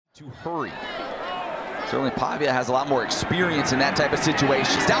to hurry. Certainly Pavia has a lot more experience in that type of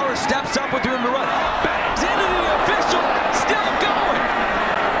situation. Stauer steps up with room to run. Bangs into the official. Still going.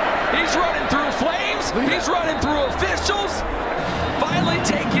 He's running through flames. He's running through officials. Finally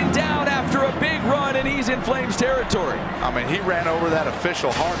taken down after a big run, and he's in Flames territory. I mean, he ran over that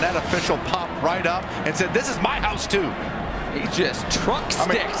official hard, and that official popped right up and said, "This is my house too." He just truck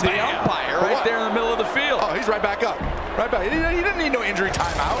sticks the umpire right there in the middle of the field. Oh, he's right back up. Right back. He didn't need no injury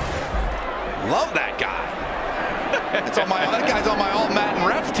timeout. Love that guy. That guy's on my All-Madden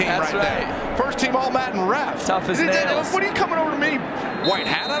Ref team. That's right. there. First team All-Madden Ref. Tough as nails. What are you coming over to me? White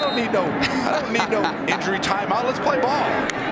hat. I don't need no injury timeout. Let's play ball.